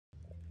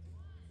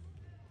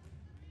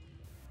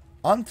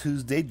On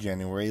Tuesday,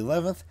 January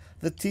 11th,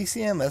 the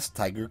TCMS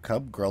Tiger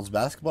Cub girls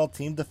basketball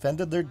team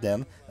defended their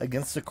den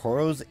against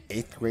Socorro's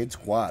 8th grade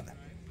squad.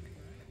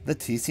 The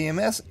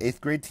TCMS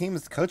 8th grade team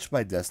is coached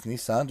by Destiny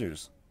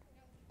Saunders.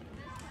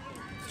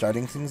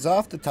 Starting things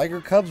off, the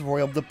Tiger Cubs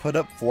were able to put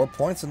up 4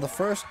 points in the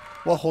first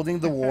while holding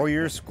the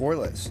Warriors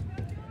scoreless.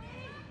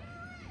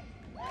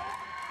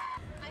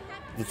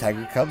 The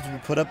Tiger Cubs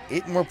would put up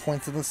 8 more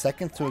points in the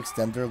second to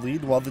extend their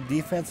lead while the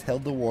defense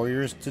held the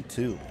Warriors to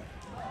 2.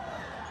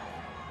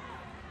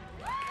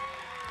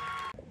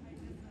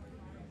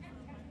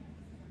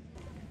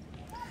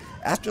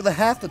 After the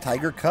half, the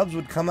Tiger Cubs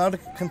would come out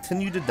and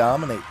continue to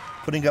dominate,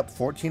 putting up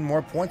 14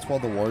 more points while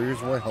the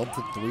Warriors were held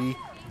to 3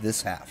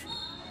 this half.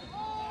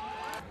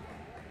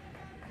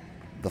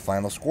 The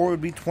final score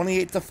would be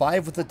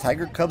 28-5 with the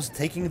Tiger Cubs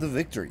taking the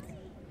victory.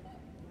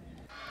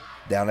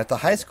 Down at the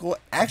high school,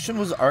 action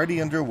was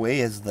already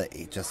underway as the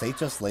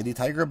HSHS Lady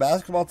Tiger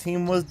basketball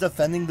team was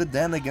defending the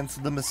den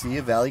against the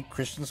Mesilla Valley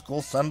Christian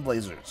School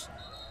SonBlazers.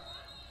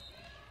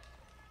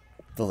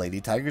 The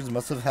Lady Tigers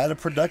must have had a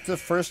productive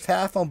first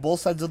half on both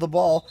sides of the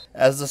ball,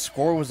 as the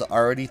score was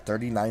already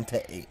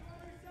 39-8.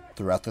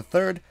 Throughout the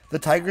third, the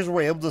Tigers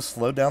were able to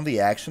slow down the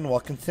action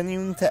while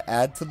continuing to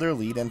add to their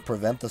lead and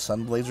prevent the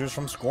SonBlazers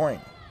from scoring.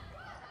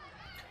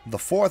 The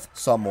fourth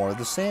saw more of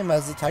the same,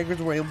 as the Tigers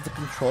were able to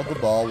control the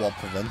ball while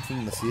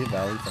preventing Mesilla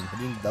Valley from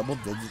hitting double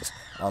digits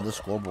on the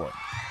scoreboard.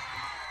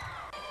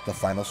 The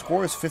final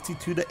score is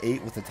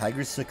 52-8, with the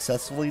Tigers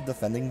successfully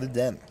defending the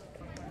den.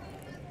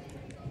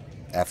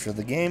 After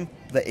the game,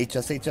 the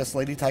HSHS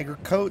Lady Tiger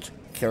coach,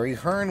 Carrie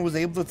Hearn, was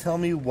able to tell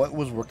me what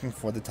was working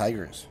for the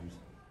Tigers.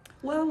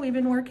 Well, we've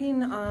been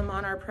working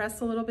on our press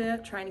a little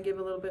bit, trying to give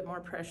a little bit more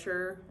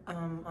pressure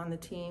on the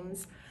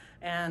teams.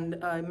 And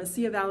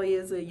Mesilla Valley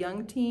is a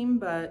young team,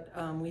 but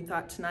we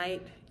thought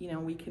tonight,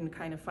 we can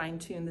kind of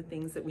fine-tune the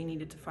things that we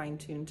needed to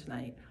fine-tune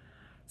tonight.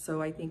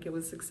 So I think it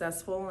was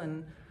successful,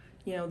 and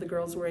the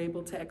girls were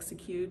able to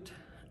execute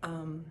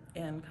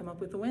and come up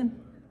with a win.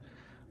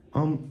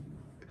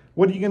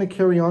 What are you going to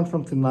carry on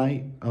from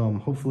tonight,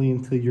 hopefully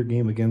into your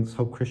game against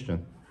Hope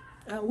Christian?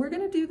 We're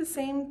going to do the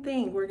same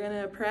thing. We're going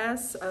to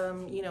press,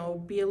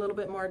 be a little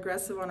bit more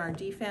aggressive on our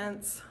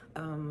defense,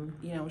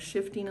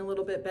 shifting a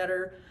little bit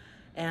better,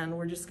 and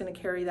we're just going to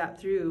carry that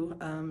through.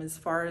 As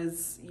far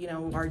as,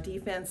 our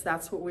defense,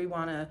 that's what we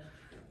want to,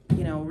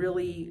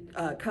 really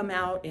come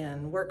out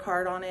and work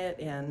hard on it,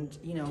 and,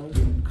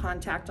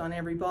 contact on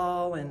every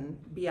ball and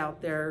be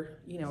out there,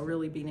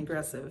 really being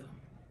aggressive.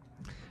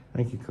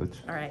 Thank you, Coach.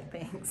 All right,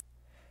 thanks.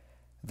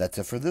 That's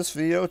it for this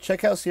video.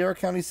 Check out Sierra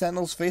County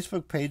Sentinel's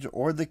Facebook page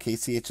or the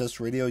KCHS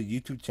Radio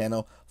YouTube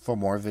channel for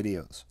more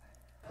videos.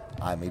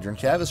 I'm Adrian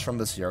Chavez from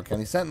the Sierra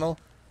County Sentinel,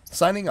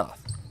 signing off.